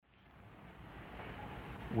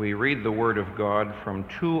We read the Word of God from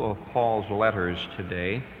two of Paul's letters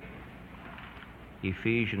today,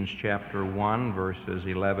 Ephesians chapter 1, verses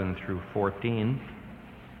 11 through 14,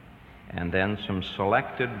 and then some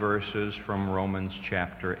selected verses from Romans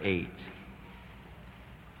chapter 8.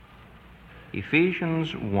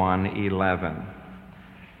 Ephesians 1:11,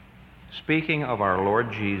 speaking of our Lord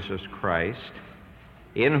Jesus Christ,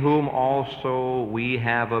 in whom also we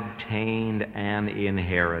have obtained an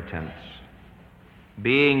inheritance,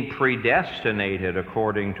 being predestinated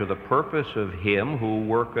according to the purpose of him who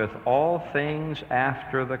worketh all things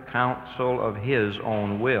after the counsel of his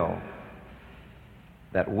own will,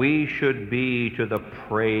 that we should be to the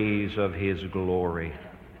praise of his glory,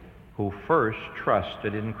 who first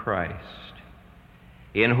trusted in Christ,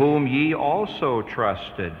 in whom ye also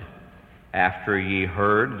trusted, after ye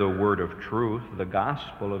heard the word of truth, the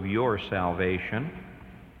gospel of your salvation,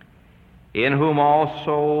 in whom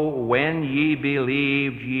also, when ye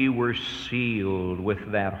believed, ye were sealed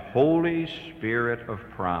with that Holy Spirit of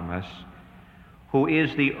promise, who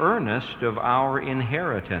is the earnest of our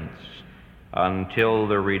inheritance, until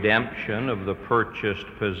the redemption of the purchased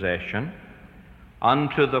possession,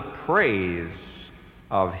 unto the praise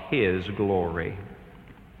of his glory.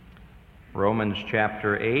 Romans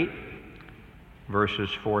chapter 8, verses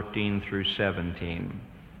 14 through 17.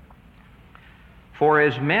 For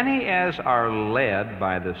as many as are led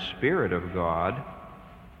by the Spirit of God,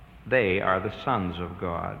 they are the sons of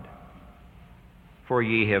God. For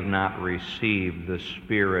ye have not received the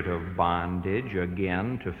spirit of bondage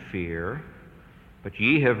again to fear, but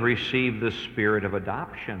ye have received the spirit of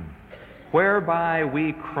adoption, whereby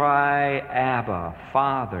we cry, Abba,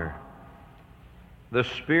 Father. The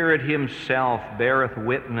Spirit himself beareth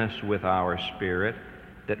witness with our spirit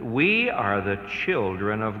that we are the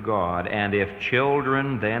children of God, and if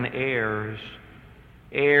children, then heirs,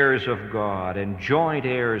 heirs of God, and joint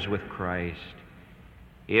heirs with Christ,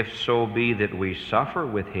 if so be that we suffer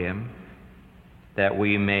with him, that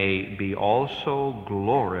we may be also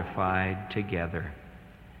glorified together.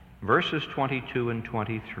 Verses 22 and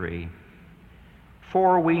 23.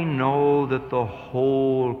 For we know that the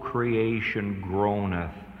whole creation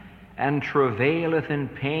groaneth and travaileth in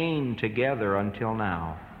pain together until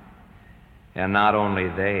now. And not only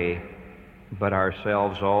they, but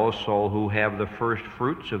ourselves also, who have the first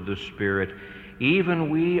fruits of the Spirit, even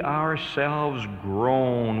we ourselves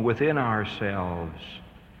groan within ourselves,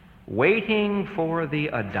 waiting for the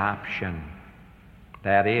adoption,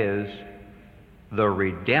 that is, the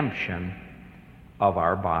redemption of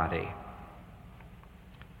our body.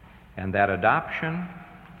 And that adoption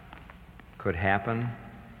could happen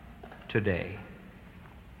today.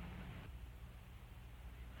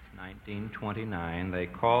 1929, they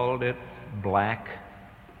called it Black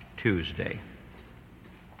Tuesday.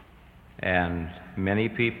 And many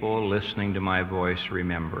people listening to my voice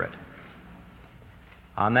remember it.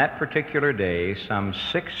 On that particular day, some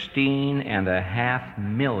 16.5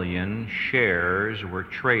 million shares were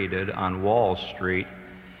traded on Wall Street,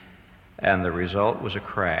 and the result was a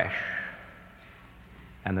crash.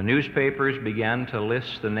 And the newspapers began to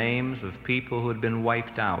list the names of people who had been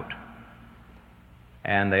wiped out.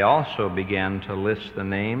 And they also began to list the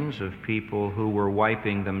names of people who were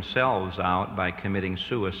wiping themselves out by committing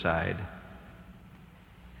suicide.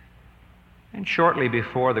 And shortly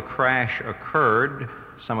before the crash occurred,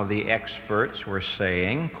 some of the experts were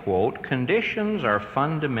saying, quote, conditions are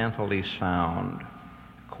fundamentally sound.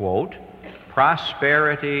 Quote,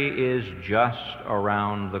 prosperity is just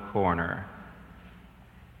around the corner.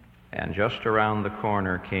 And just around the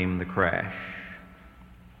corner came the crash.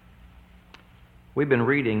 We've been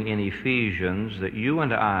reading in Ephesians that you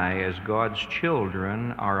and I, as God's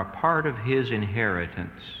children, are a part of his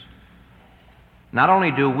inheritance. Not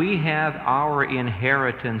only do we have our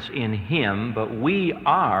inheritance in him, but we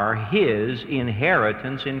are his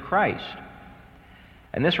inheritance in Christ.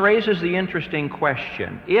 And this raises the interesting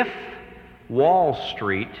question. If Wall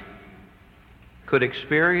Street could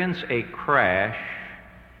experience a crash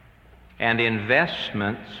and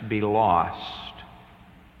investments be lost,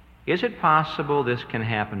 is it possible this can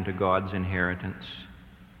happen to God's inheritance?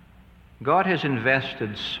 God has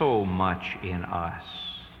invested so much in us.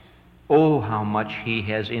 Oh, how much he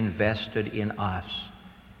has invested in us.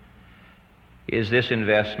 Is this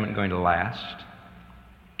investment going to last?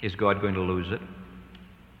 Is God going to lose it?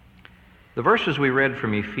 The verses we read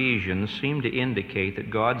from Ephesians seem to indicate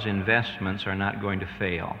that God's investments are not going to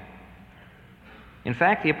fail. In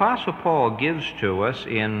fact, the Apostle Paul gives to us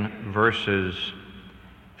in verses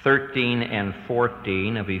 13 and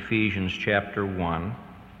 14 of Ephesians chapter 1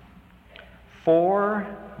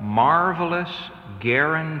 4 marvelous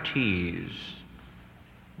guarantees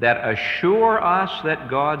that assure us that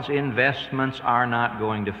God's investments are not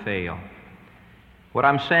going to fail. What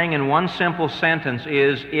I'm saying in one simple sentence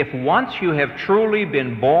is, if once you have truly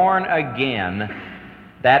been born again,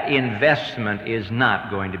 that investment is not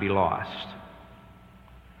going to be lost.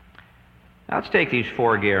 Now let's take these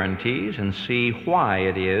 4 guarantees and see why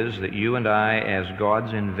it is that you and I, as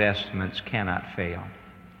God's investments, cannot fail.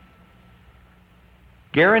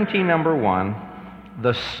 Guarantee number 1,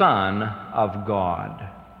 the Son of God.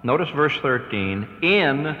 Notice verse 13,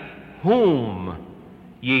 in whom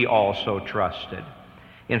ye also trusted.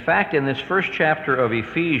 In fact, in this first chapter of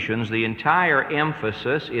Ephesians, the entire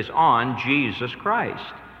emphasis is on Jesus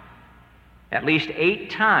Christ. At least 8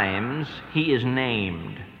 times he is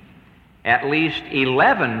named. At least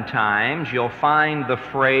 11 times you'll find the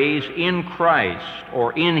phrase in Christ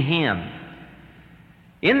or in Him.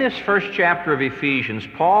 In this first chapter of Ephesians,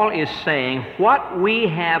 Paul is saying what we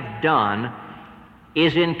have done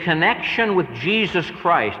is in connection with Jesus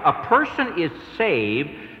Christ. A person is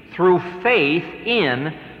saved through faith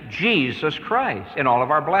in Jesus Christ, and all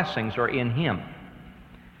of our blessings are in Him.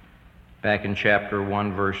 Back in chapter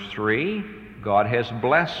 1, verse 3, God has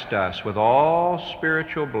blessed us with all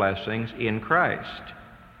spiritual blessings in Christ.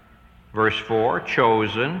 Verse 4,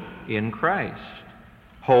 chosen in Christ,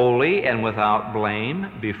 holy and without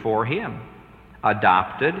blame before Him,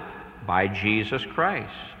 adopted by Jesus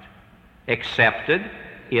Christ, accepted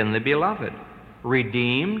in the Beloved,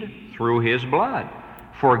 redeemed through His blood,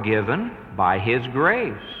 forgiven by His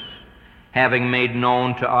grace, having made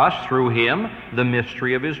known to us through Him the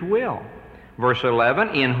mystery of His will. Verse 11,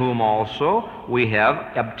 in whom also we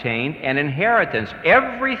have obtained an inheritance.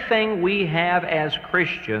 Everything we have as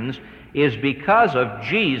Christians is because of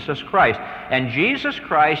Jesus Christ. And Jesus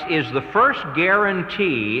Christ is the first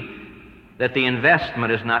guarantee that the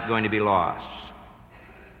investment is not going to be lost.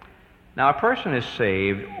 Now, a person is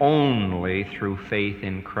saved only through faith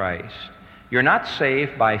in Christ. You're not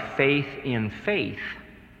saved by faith in faith.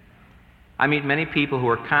 I meet many people who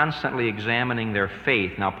are constantly examining their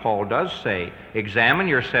faith. Now, Paul does say, examine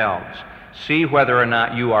yourselves, see whether or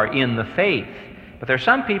not you are in the faith. But there are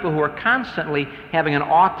some people who are constantly having an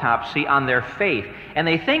autopsy on their faith, and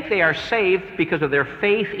they think they are saved because of their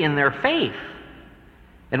faith in their faith.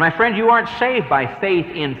 And my friend, you aren't saved by faith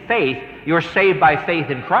in faith, you're saved by faith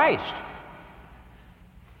in Christ.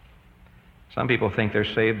 Some people think they're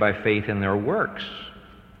saved by faith in their works.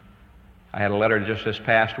 I had a letter just this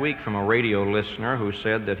past week from a radio listener who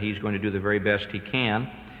said that he's going to do the very best he can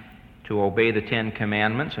to obey the 10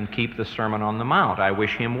 Commandments and keep the Sermon on the Mount. I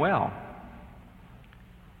wish him well.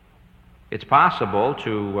 It's possible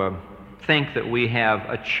to think that we have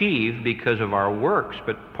achieved because of our works,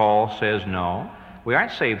 but Paul says no. We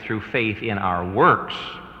aren't saved through faith in our works,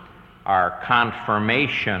 our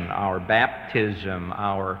confirmation, our baptism,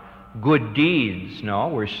 our good deeds. No,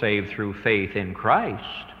 we're saved through faith in Christ.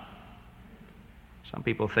 Some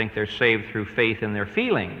people think they're saved through faith in their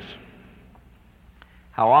feelings.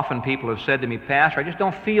 How often people have said to me, Pastor, I just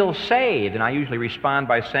don't feel saved. And I usually respond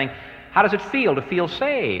by saying, how does it feel to feel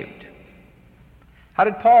saved? How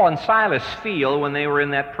did Paul and Silas feel when they were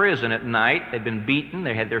in that prison at night? They'd been beaten,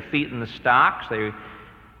 they had their feet in the stocks,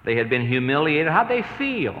 they had been humiliated. How'd they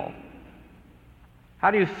feel?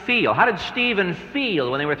 How do you feel? How did Stephen feel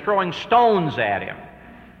when they were throwing stones at him?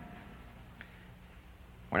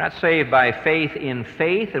 We're not saved by faith in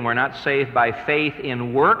faith, and we're not saved by faith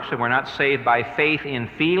in works, and we're not saved by faith in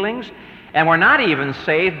feelings, and we're not even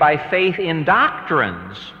saved by faith in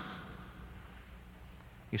doctrines.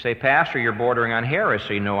 You say, Pastor, you're bordering on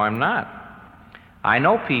heresy. No, I'm not. I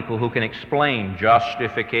know people who can explain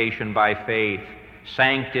justification by faith,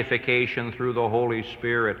 sanctification through the Holy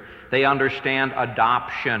Spirit. They understand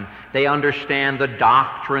adoption. They understand the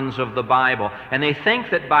doctrines of the Bible. And they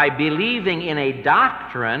think that by believing in a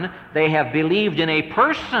doctrine, they have believed in a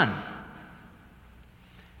person.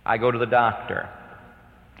 I go to the doctor,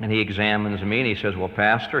 and he examines me, and he says, well,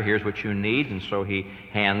 Pastor, here's what you need. And so he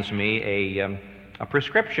hands me a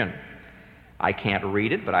prescription. I can't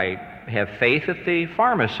read it, but I have faith that the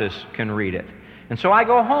pharmacist can read it. And so I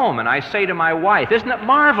go home and I say to my wife, isn't it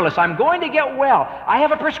marvelous? I'm going to get well. I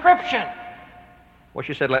have a prescription. Well,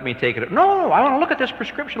 she said, let me take it. No, I want to look at this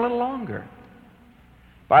prescription a little longer.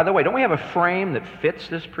 By the way, don't we have a frame that fits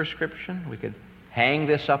this prescription? We could hang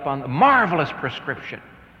this up on the marvelous prescription.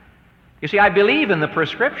 You see, I believe in the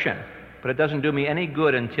prescription, but it doesn't do me any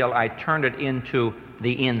good until I turn it into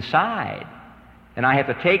the inside. And I have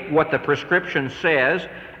to take what the prescription says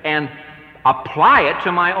and apply it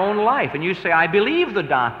to my own life. And you say, I believe the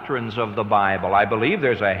doctrines of the Bible. I believe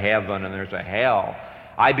there's a heaven and there's a hell.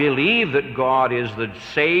 I believe that God is the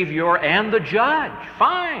Savior and the Judge.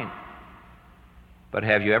 Fine. But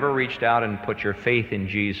have you ever reached out and put your faith in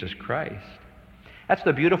Jesus Christ? That's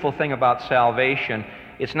the beautiful thing about salvation.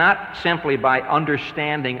 It's not simply by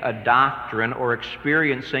understanding a doctrine or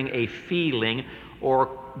experiencing a feeling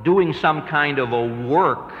or doing some kind of a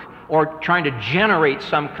work or trying to generate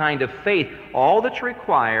some kind of faith. All that's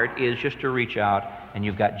required is just to reach out and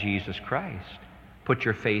you've got Jesus Christ. Put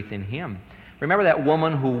your faith in Him. Remember that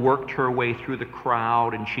woman who worked her way through the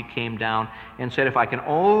crowd and she came down and said, if I can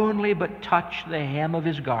only but touch the hem of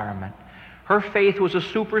His garment. Her faith was a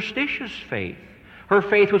superstitious faith. Her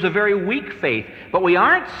faith was a very weak faith. But we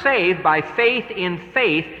aren't saved by faith in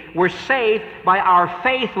faith. We're saved by our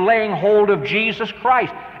faith laying hold of Jesus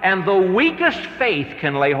Christ. And the weakest faith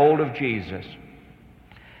can lay hold of Jesus.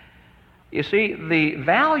 You see, the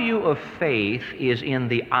value of faith is in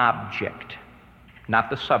the object,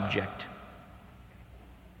 not the subject.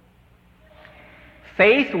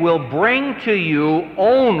 Faith will bring to you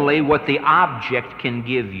only what the object can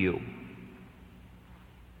give you.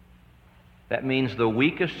 That means the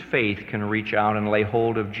weakest faith can reach out and lay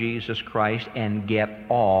hold of Jesus Christ and get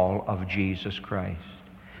all of Jesus Christ.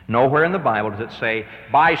 Nowhere in the Bible does it say,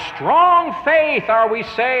 by strong faith are we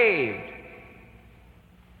saved.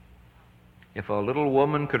 If a little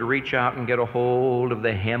woman could reach out and get a hold of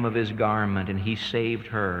the hem of His garment and He saved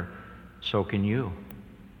her, so can you.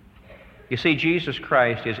 You see, Jesus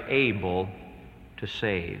Christ is able to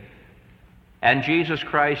save. And Jesus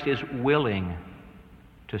Christ is willing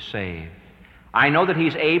to save. I know that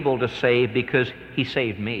He's able to save because He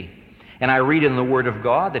saved me. And I read in the Word of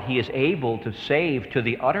God that He is able to save to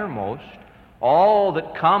the uttermost all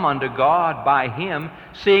that come unto God by Him,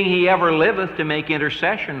 seeing He ever liveth to make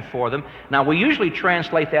intercession for them. Now, we usually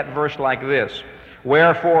translate that verse like this,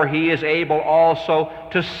 wherefore He is able also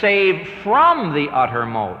to save from the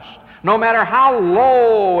uttermost. No matter how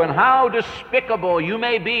low and how despicable you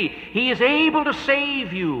may be, He is able to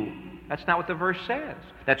save you. That's not what the verse says.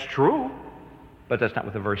 That's true, but that's not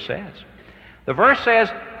what the verse says. The verse says,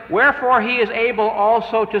 wherefore He is able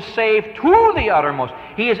also to save to the uttermost.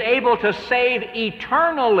 He is able to save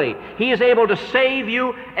eternally. He is able to save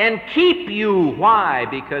you and keep you. Why?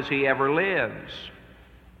 Because He ever lives.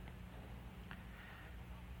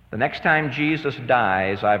 The next time Jesus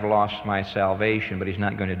dies, I've lost my salvation, but He's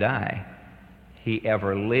not going to die. He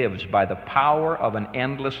ever lives by the power of an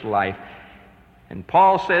endless life. And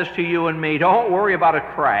Paul says to you and me, don't worry about a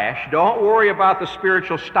crash. Don't worry about the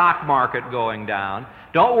spiritual stock market going down.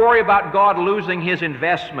 Don't worry about God losing His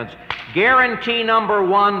investments. Guarantee number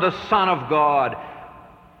one, the Son of God.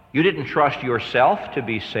 You didn't trust yourself to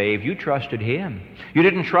be saved. You trusted Him. You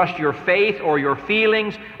didn't trust your faith or your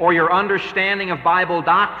feelings or your understanding of Bible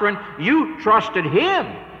doctrine. You trusted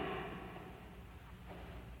Him.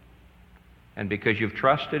 And because you've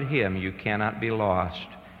trusted Him, you cannot be lost,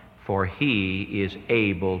 for He is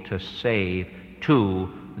able to save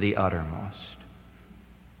to the uttermost.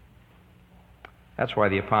 That's why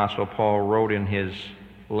the Apostle Paul wrote in his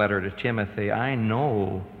letter to Timothy, I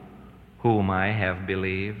know whom I have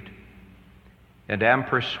believed, and am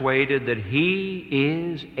persuaded that He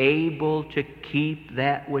is able to keep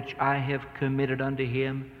that which I have committed unto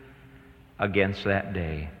Him against that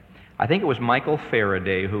day. I think it was Michael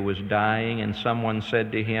Faraday who was dying, and someone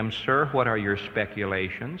said to him, Sir, what are your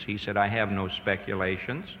speculations? He said, I have no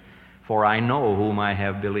speculations, for I know whom I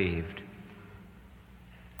have believed.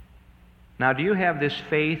 Now, do you have this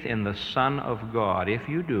faith in the Son of God? If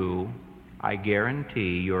you do, I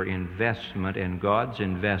guarantee your investment and God's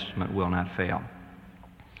investment will not fail.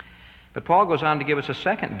 But Paul goes on to give us a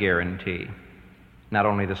second guarantee. Not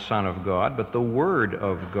only the Son of God, but the Word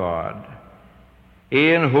of God,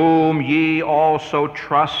 in whom ye also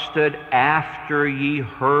trusted after ye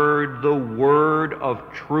heard the word of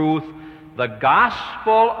truth, the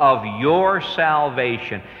gospel of your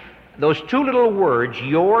salvation. Those two little words,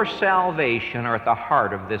 your salvation, are at the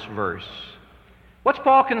heart of this verse. What's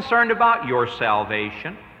Paul concerned about? Your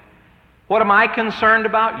salvation. What am I concerned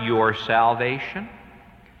about? Your salvation.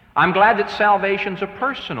 I'm glad that salvation's a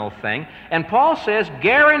personal thing. And Paul says,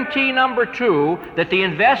 guarantee number two, that the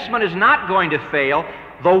investment is not going to fail,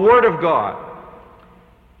 the Word of God.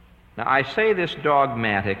 Now, I say this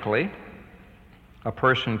dogmatically. A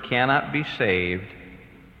person cannot be saved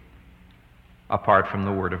apart from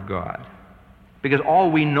the Word of God. Because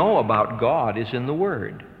all we know about God is in the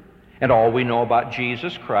Word. And all we know about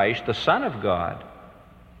Jesus Christ, the Son of God,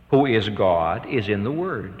 who is God, is in the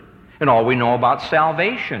Word. And all we know about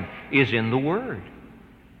salvation is in the Word.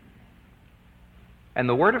 And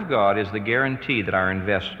the Word of God is the guarantee that our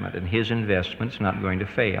investment and His investment is not going to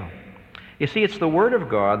fail. You see, it's the Word of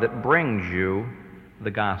God that brings you the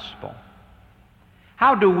gospel.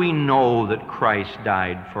 How do we know that Christ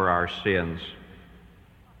died for our sins?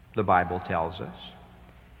 The Bible tells us.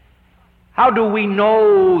 How do we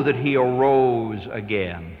know that He arose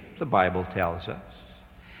again? The Bible tells us.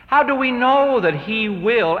 How do we know that He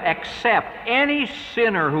will accept any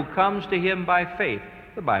sinner who comes to Him by faith?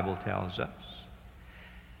 The Bible tells us.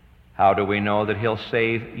 How do we know that He'll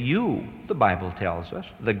save you? The Bible tells us.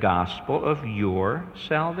 The gospel of your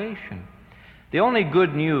salvation. The only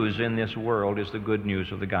good news in this world is the good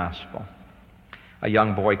news of the gospel. A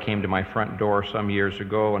young boy came to my front door some years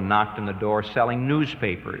ago and knocked on the door selling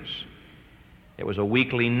newspapers. It was a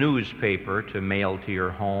weekly newspaper to mail to your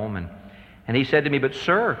home. And he said to me, "But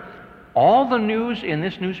sir, all the news in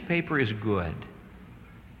this newspaper is good."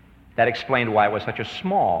 That explained why it was such a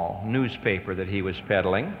small newspaper that he was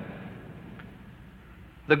peddling.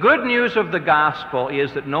 The good news of the gospel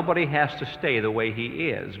is that nobody has to stay the way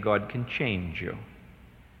he is. God can change you.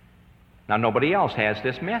 Now, nobody else has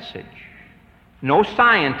this message. No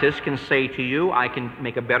scientist can say to you, "I can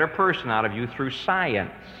make a better person out of you through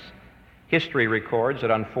science." History records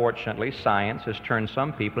that, unfortunately, science has turned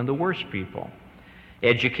some people into worse people.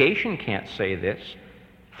 Education can't say this.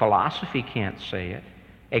 Philosophy can't say it.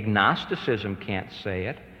 Agnosticism can't say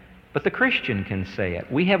it. But the Christian can say it.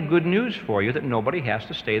 We have good news for you that nobody has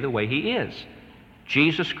to stay the way he is.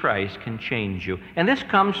 Jesus Christ can change you. And this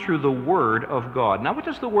comes through the Word of God. Now, what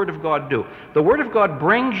does the Word of God do? The Word of God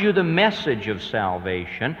brings you the message of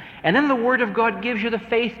salvation, and then the Word of God gives you the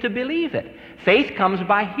faith to believe it. Faith comes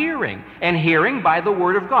by hearing, and hearing by the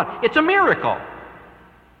Word of God. It's a miracle.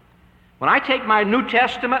 When I take my New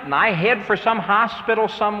Testament and I head for some hospital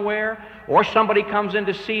somewhere, or somebody comes in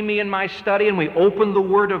to see me in my study and we open the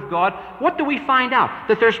Word of God, what do we find out?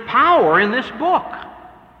 That there's power in this book.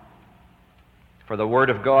 For the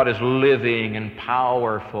Word of God is living and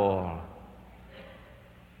powerful.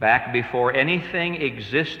 Back before anything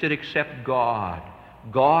existed except God,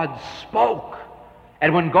 God spoke.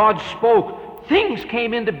 And when God spoke, things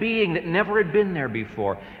came into being that never had been there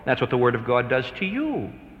before. That's what the Word of God does to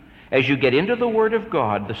you. As you get into the Word of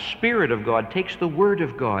God, the Spirit of God takes the Word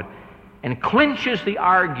of God and clinches the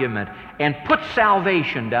argument and puts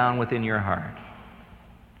salvation down within your heart.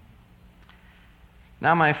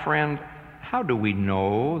 Now, my friend, how do we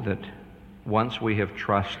know that once we have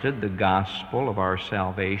trusted the gospel of our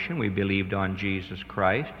salvation, we believed on Jesus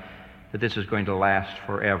Christ, that this is going to last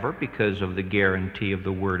forever because of the guarantee of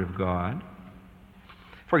the Word of God?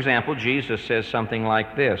 For example, Jesus says something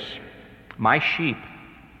like this, "My sheep,"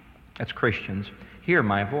 that's Christians, "hear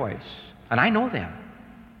my voice, and I know them,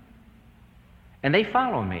 and they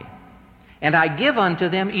follow me, and I give unto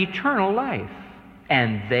them eternal life,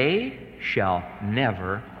 and they shall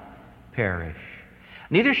never perish.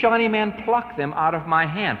 Neither shall any man pluck them out of my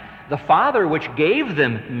hand. The Father which gave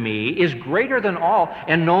them me is greater than all,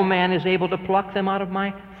 and no man is able to pluck them out of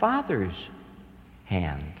my Father's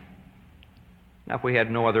hand." Now, if we had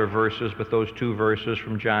no other verses but those two verses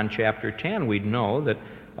from John chapter 10, we'd know that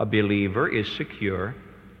a believer is secure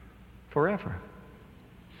forever.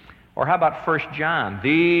 Or how about 1 John?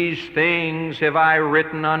 "These things have I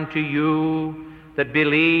written unto you that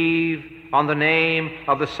believe on the name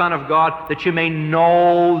of the Son of God, that you may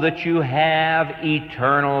know that you have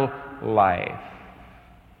eternal life."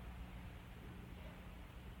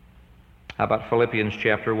 How about Philippians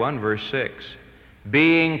chapter 1, verse 6?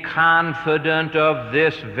 "Being confident of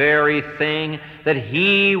this very thing, that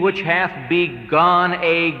he which hath begun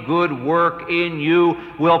a good work in you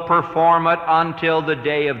will perform it until the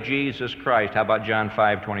day of Jesus Christ." How about John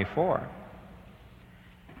 5:24?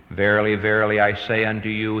 "Verily, verily, I say unto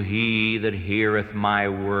you, he that heareth my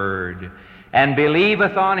word, and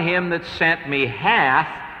believeth on him that sent me, hath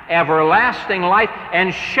everlasting life,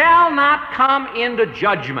 and shall not come into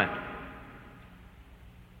judgment,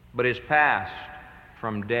 but is passed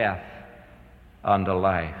from death unto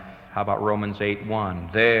life." How about Romans 8:1?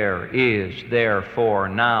 "There is therefore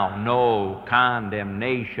now no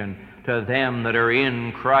condemnation to them that are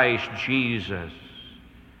in Christ Jesus."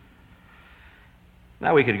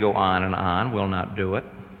 Now we could go on and on. We'll not do it.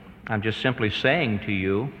 I'm just simply saying to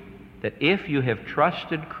you that if you have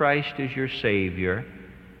trusted Christ as your Savior,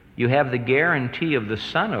 you have the guarantee of the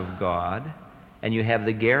Son of God, and you have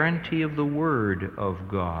the guarantee of the Word of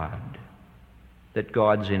God, that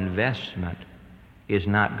God's investment is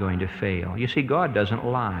not going to fail. You see, God doesn't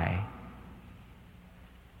lie.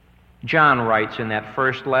 John writes in that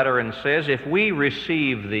first letter and says, "If we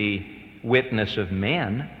receive the witness of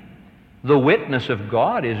men, the witness of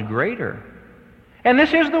God is greater." And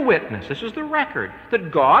this is the witness, this is the record,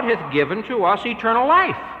 that God hath given to us eternal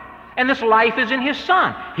life. And this life is in his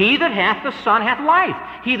Son. He that hath the Son hath life.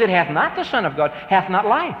 He that hath not the Son of God hath not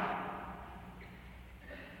life.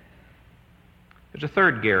 There's a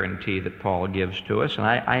third guarantee that Paul gives to us, and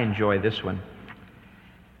I enjoy this one.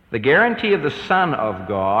 The guarantee of the Son of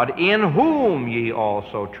God, in whom ye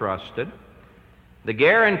also trusted. The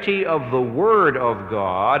guarantee of the Word of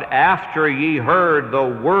God, after ye heard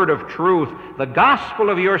the word of truth, the gospel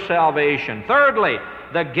of your salvation. Thirdly,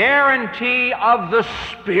 the guarantee of the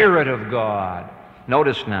Spirit of God.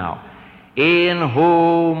 Notice now, in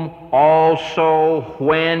whom also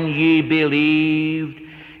when ye believed,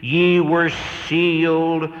 ye were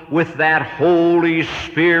sealed with that Holy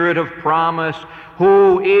Spirit of promise,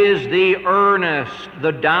 who is the earnest,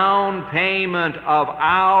 the down payment of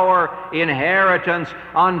our inheritance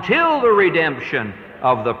until the redemption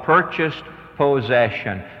of the purchased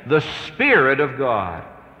possession, the Spirit of God.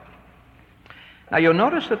 Now you'll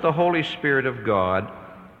notice that the Holy Spirit of God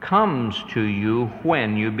comes to you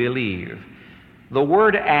when you believe. The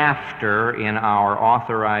word after in our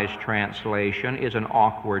authorized translation is an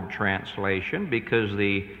awkward translation because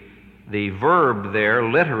the verb there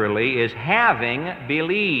literally is having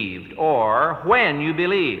believed, or when you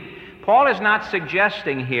believe. Paul is not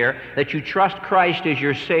suggesting here that you trust Christ as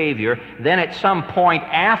your Savior, then at some point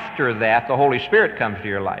after that the Holy Spirit comes to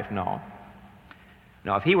your life. No.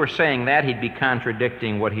 Now, if he were saying that, he'd be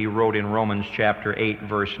contradicting what he wrote in Romans chapter 8,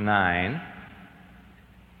 verse 9,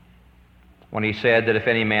 when he said that if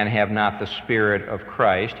any man have not the Spirit of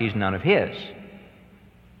Christ, he's none of his.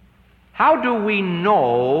 How do we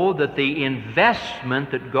know that the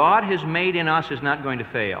investment that God has made in us is not going to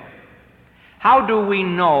fail? How do we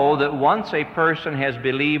know that once a person has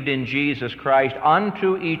believed in Jesus Christ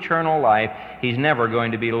unto eternal life, he's never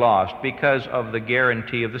going to be lost? Because of the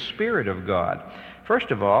guarantee of the Spirit of God.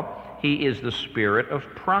 First of all, he is the Spirit of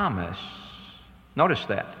promise. Notice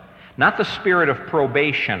that. Not the spirit of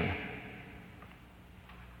probation.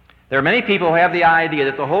 There are many people who have the idea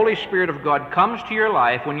that the Holy Spirit of God comes to your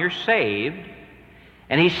life when you're saved,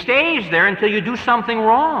 and he stays there until you do something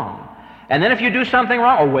wrong. And then if you do something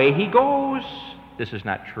wrong, away he goes. This is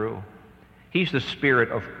not true. He's the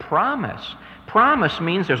Spirit of promise. Promise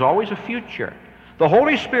means there's always a future. The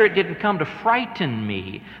Holy Spirit didn't come to frighten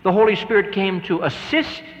me. The Holy Spirit came to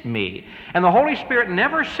assist me. And the Holy Spirit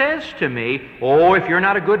never says to me, oh, if you're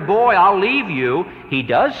not a good boy, I'll leave you. He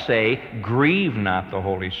does say, grieve not the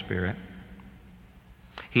Holy Spirit.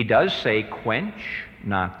 He does say, quench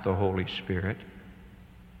not the Holy Spirit.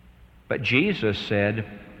 But Jesus said,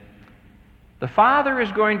 the Father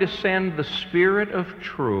is going to send the Spirit of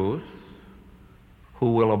truth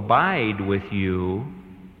who will abide with you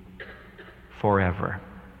forever.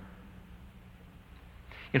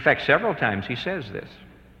 In fact, several times he says this.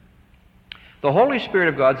 The Holy Spirit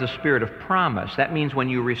of God is the Spirit of promise. That means when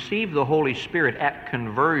you receive the Holy Spirit at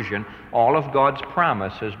conversion, all of God's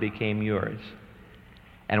promises became yours.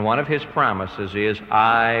 And one of his promises is,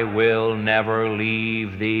 I will never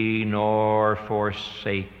leave thee nor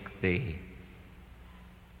forsake thee.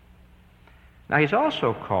 Now he's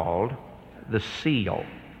also called the seal,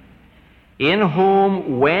 in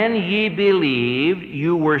whom when ye believed,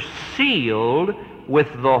 you were sealed with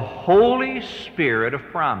the Holy Spirit of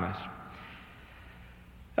promise.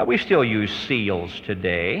 Now, we still use seals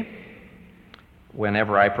today.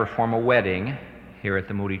 Whenever I perform a wedding here at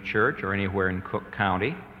the Moody Church or anywhere in Cook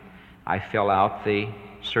County, I fill out the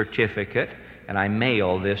certificate and I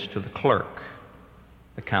mail this to the clerk,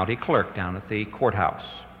 the county clerk down at the courthouse.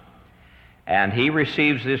 And he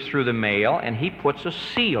receives this through the mail and he puts a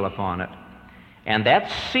seal upon it. And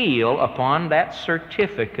that seal upon that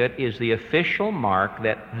certificate is the official mark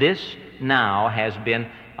that this now has been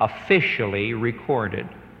officially recorded.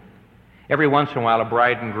 Every once in a while, a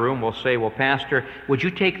bride and groom will say, well, Pastor, would you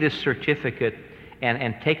take this certificate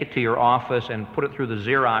and take it to your office and put it through the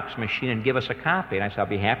Xerox machine and give us a copy? And I said, I'll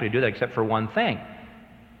be happy to do that, except for one thing.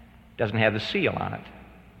 It doesn't have the seal on it.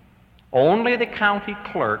 Only the county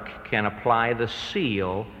clerk can apply the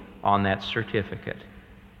seal on that certificate.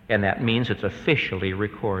 And that means it's officially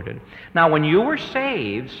recorded. Now, when you were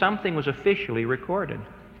saved, something was officially recorded.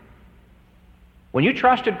 When you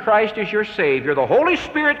trusted Christ as your Savior, the Holy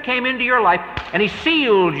Spirit came into your life and he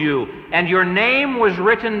sealed you, and your name was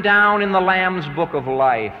written down in the Lamb's Book of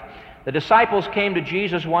Life. The disciples came to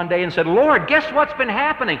Jesus one day and said, Lord, guess what's been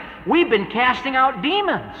happening? We've been casting out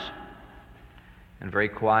demons. And very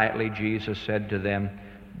quietly Jesus said to them,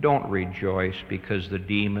 don't rejoice because the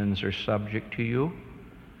demons are subject to you.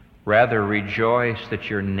 Rather rejoice that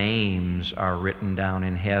your names are written down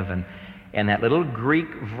in heaven. And that little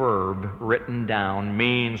Greek verb, written down,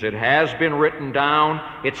 means it has been written down,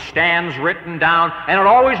 it stands written down, and it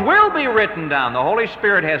always will be written down. The Holy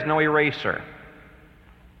Spirit has no eraser.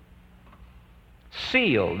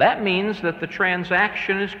 Sealed, that means that the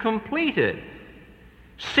transaction is completed.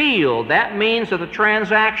 Sealed, that means that the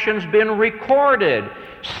transaction's been recorded.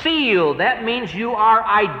 Sealed, that means you are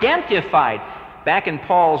identified. Back in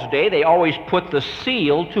Paul's day, they always put the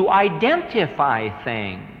seal to identify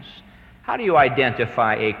things. How do you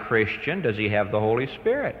identify a Christian? Does he have the Holy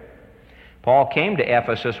Spirit? Paul came to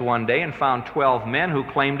Ephesus one day and found 12 men who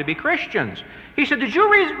claimed to be Christians. He said, "Did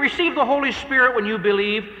you receive the Holy Spirit when you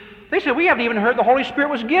believed?" They said, "We haven't even heard the Holy Spirit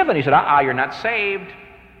was given." He said, "You're not saved."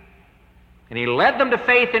 And he led them to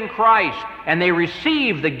faith in Christ, and they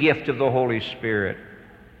received the gift of the Holy Spirit.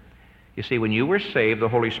 You see, when you were saved, the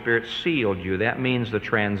Holy Spirit sealed you. That means the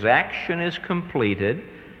transaction is completed.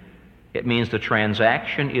 It means the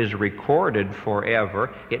transaction is recorded forever.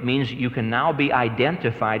 It means you can now be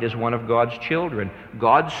identified as one of God's children.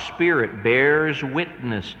 God's Spirit bears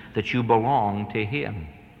witness that you belong to Him.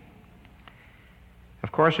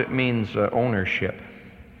 Of course, it means ownership.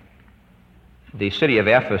 The city of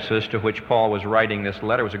Ephesus, to which Paul was writing this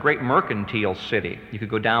letter, was a great mercantile city. You could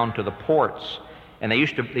go down to the ports, and they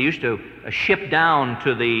used to ship down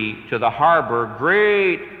to the harbor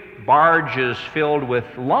great barges filled with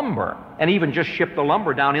lumber, and even just ship the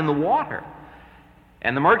lumber down in the water.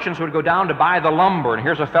 And the merchants would go down to buy the lumber, and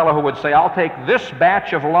here's a fellow who would say, "I'll take this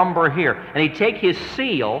batch of lumber here." And he'd take his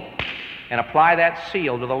seal and apply that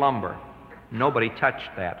seal to the lumber. Nobody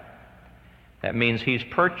touched that. That means he's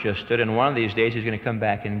purchased it, and one of these days he's going to come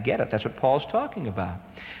back and get it. That's what Paul's talking about.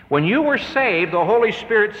 When you were saved, the Holy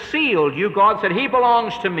Spirit sealed you. God said, "He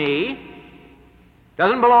belongs to me."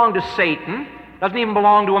 Doesn't belong to Satan. Doesn't even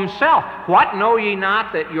belong to himself. "What, know ye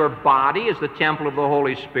not that your body is the temple of the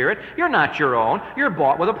Holy Spirit?" You're not your own. You're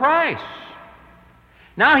bought with a price.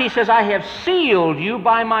 Now he says, "I have sealed you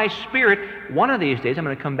by my Spirit." One of these days I'm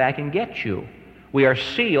going to come back and get you. We are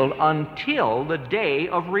sealed until the day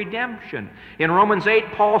of redemption. In Romans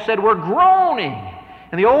 8, Paul said, "We're groaning."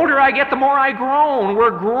 And the older I get, the more I groan.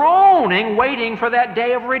 We're groaning, waiting for that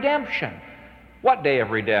day of redemption. What day of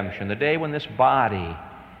redemption? The day when this body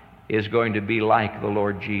is going to be like the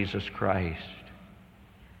Lord Jesus Christ.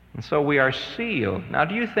 And so we are sealed. Now,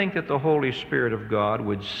 do you think that the Holy Spirit of God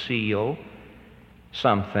would seal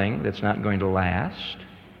something that's not going to last?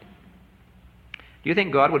 Do you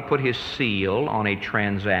think God would put His seal on a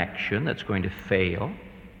transaction that's going to fail?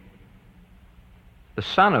 The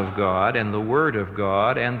Son of God and the Word of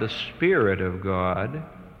God and the Spirit of God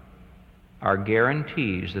are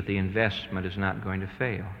guarantees that the investment is not going to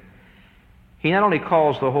fail. He not only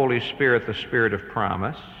calls the Holy Spirit the Spirit of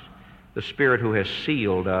promise, the Spirit who has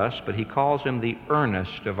sealed us, but He calls Him the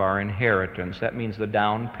earnest of our inheritance. That means the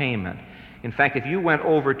down payment. In fact, if you went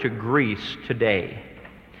over to Greece today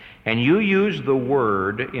and you used the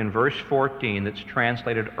word in verse 14 that's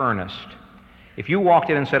translated earnest, if you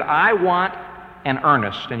walked in and said, "I want an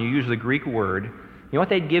earnest," and you use the Greek word, you know what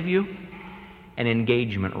they'd give you? An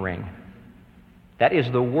engagement ring. That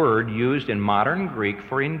is the word used in modern Greek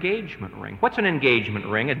for engagement ring. What's an engagement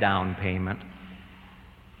ring? A down payment.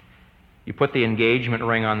 You put the engagement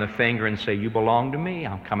ring on the finger and say, "You belong to me.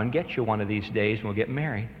 I'll come and get you one of these days and we'll get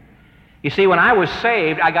married." You see, when I was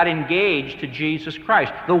saved, I got engaged to Jesus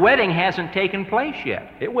Christ. The wedding hasn't taken place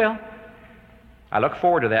yet. It will. I look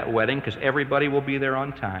forward to that wedding because everybody will be there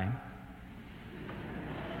on time.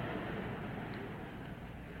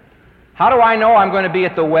 How do I know I'm going to be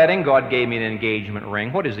at the wedding? God gave me an engagement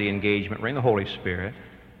ring. What is the engagement ring? The Holy Spirit.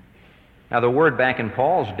 Now, the word back in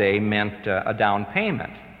Paul's day meant a down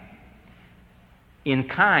payment. In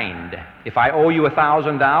kind. If I owe you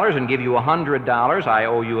 $1,000 and give you $100, I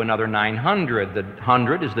owe you another $900. The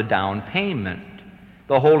 100 is the down payment.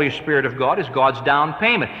 The Holy Spirit of God is God's down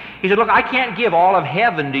payment. He said, "Look, I can't give all of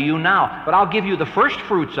heaven to you now, but I'll give you the first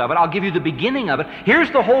fruits of it. I'll give you the beginning of it.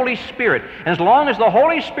 Here's the Holy Spirit. And as long as the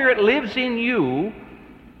Holy Spirit lives in you,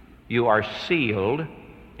 you are sealed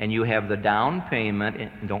and you have the down payment.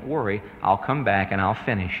 And don't worry, I'll come back and I'll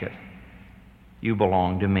finish it. You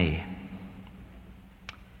belong to me."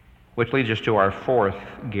 Which leads us to our fourth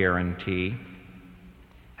guarantee.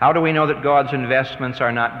 How do we know that God's investments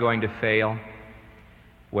are not going to fail?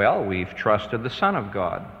 Well, we've trusted the Son of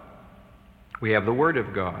God. We have the Word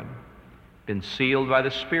of God, been sealed by the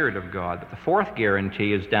Spirit of God. But the fourth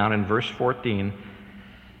guarantee is down in verse 14,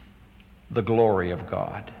 the glory of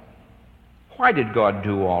God. Why did God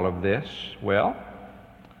do all of this? Well,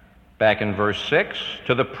 back in verse 6,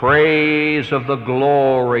 to the praise of the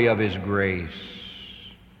glory of His grace.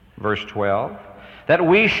 Verse 12, that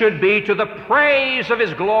we should be to the praise of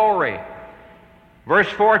His glory. Verse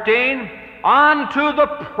 14, unto the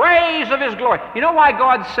praise of His glory. You know why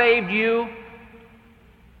God saved you?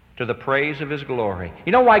 To the praise of His glory.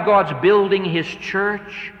 You know why God's building His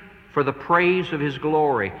church? For the praise of His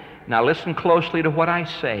glory. Now listen closely to what I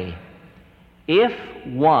say. If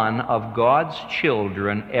one of God's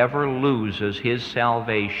children ever loses his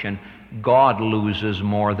salvation, God loses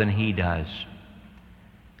more than he does.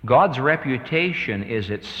 God's reputation is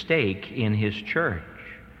at stake in His church.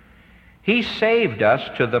 He saved us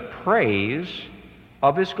to the praise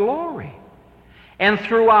of His glory. And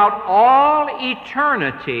throughout all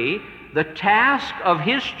eternity, the task of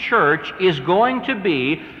His church is going to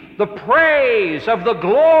be the praise of the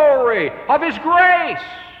glory of His grace.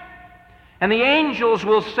 And the angels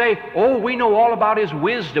will say, oh, we know all about His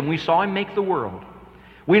wisdom. We saw Him make the world.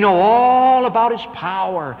 We know all about His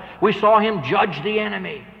power. We saw Him judge the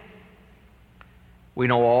enemy. We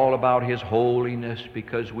know all about His holiness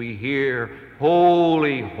because we hear,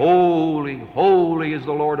 holy, holy, holy is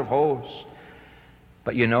the Lord of hosts.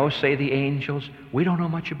 But you know, say the angels, we don't know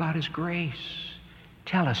much about His grace.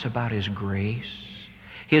 Tell us about His grace,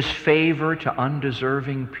 His favor to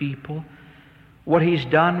undeserving people, what He's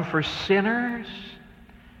done for sinners.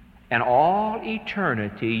 And all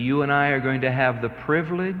eternity, you and I are going to have the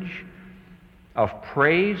privilege of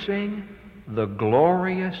praising the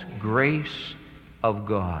glorious grace of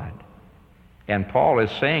God. And Paul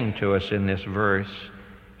is saying to us in this verse,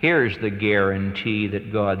 here's the guarantee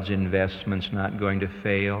that God's investment's not going to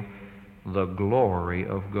fail, the glory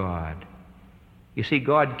of God. You see,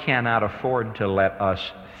 God cannot afford to let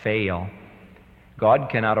us fail. God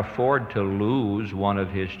cannot afford to lose one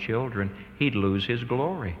of His children. He'd lose His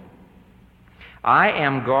glory. I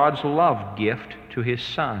am God's loved gift to His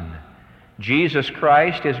Son. Jesus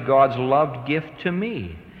Christ is God's loved gift to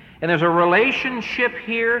me. And there's a relationship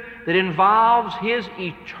here that involves His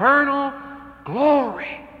eternal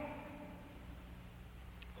glory.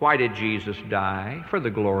 Why did Jesus die? For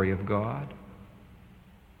the glory of God.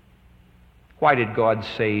 Why did God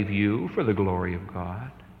save you? For the glory of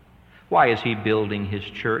God. Why is He building His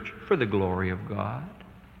church? For the glory of God.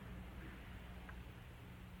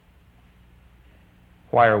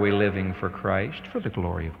 Why are we living for Christ? For the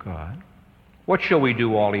glory of God. What shall we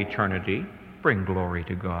do all eternity? Bring glory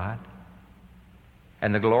to God.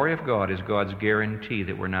 And the glory of God is God's guarantee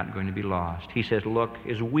that we're not going to be lost. He says, look,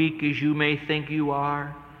 as weak as you may think you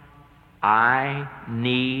are, I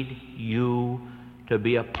need you to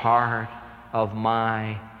be a part of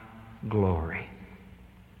my glory.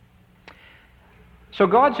 So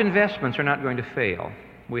God's investments are not going to fail.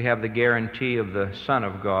 We have the guarantee of the Son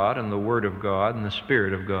of God and the Word of God and the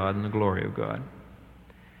Spirit of God and the glory of God.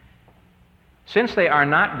 Since they are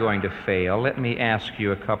not going to fail, let me ask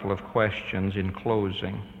you a couple of questions in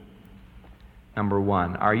closing. Number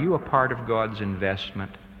one, are you a part of God's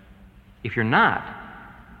investment? If you're not,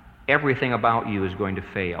 everything about you is going to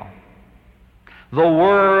fail. The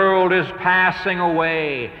world is passing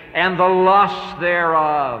away, and the lust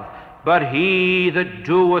thereof, but he that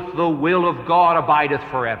doeth the will of God abideth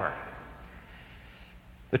forever.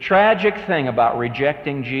 The tragic thing about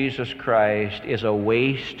rejecting Jesus Christ is a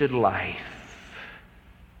wasted life,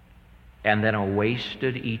 and then a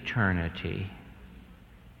wasted eternity.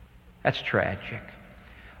 That's tragic.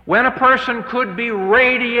 When a person could be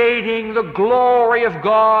radiating the glory of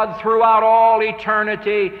God throughout all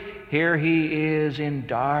eternity, here he is in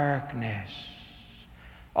darkness,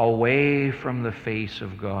 away from the face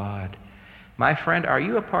of God. My friend, are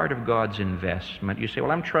you a part of God's investment? You say,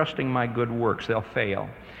 well, I'm trusting my good works. They'll fail.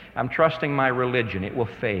 I'm trusting my religion. It will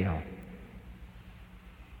fail.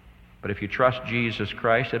 But if you trust Jesus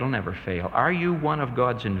Christ, it'll never fail. Are you one of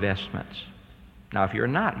God's investments? Now, if you're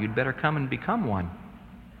not, you'd better come and become one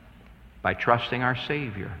by trusting our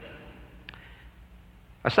Savior.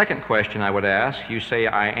 A second question I would ask, you say,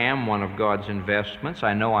 I am one of God's investments.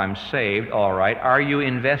 I know I'm saved. All right. Are you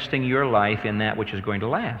investing your life in that which is going to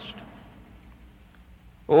last?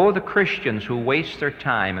 Oh, the Christians who waste their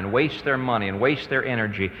time and waste their money and waste their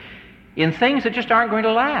energy in things that just aren't going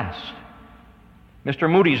to last. Mr.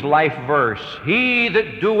 Moody's life verse, he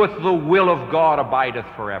that doeth the will of God abideth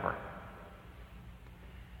forever.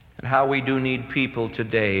 And how we do need people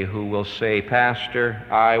today who will say, Pastor,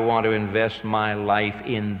 I want to invest my life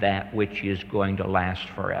in that which is going to last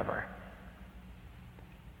forever.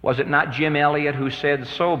 Was it not Jim Elliot who said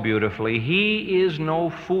so beautifully, he is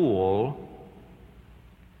no fool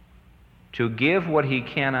to give what he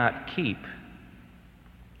cannot keep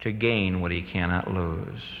to gain what he cannot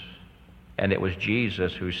lose. And it was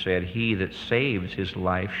Jesus who said, "He that saves his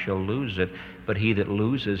life shall lose it, but he that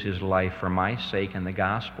loses his life for my sake and the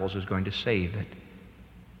gospel's is going to save it."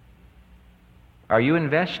 Are you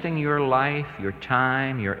investing your life, your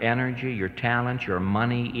time, your energy, your talent, your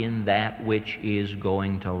money in that which is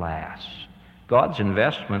going to last? God's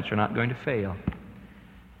investments are not going to fail.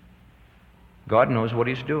 God knows what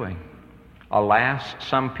He's doing. Alas,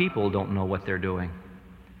 some people don't know what they're doing.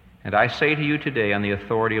 And I say to you today, on the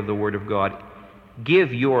authority of the Word of God,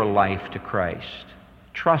 give your life to Christ.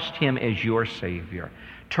 Trust Him as your Savior.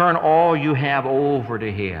 Turn all you have over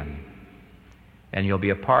to Him. And you'll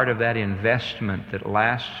be a part of that investment that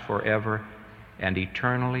lasts forever and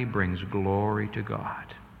eternally brings glory to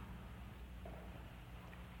God.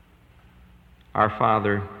 Our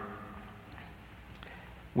Father,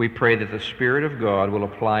 we pray that the Spirit of God will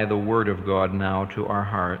apply the Word of God now to our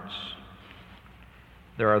hearts.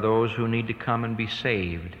 There are those who need to come and be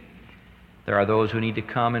saved. There are those who need to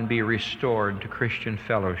come and be restored to Christian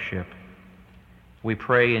fellowship. We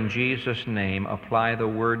pray in Jesus' name, apply the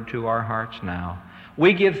Word to our hearts now.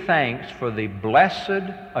 We give thanks for the blessed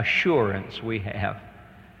assurance we have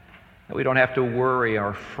that we don't have to worry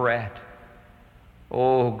or fret.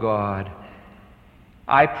 Oh God,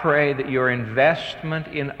 I pray that your investment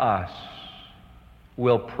in us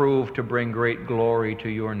will prove to bring great glory to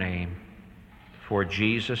your name. For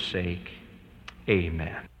Jesus' sake,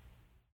 amen.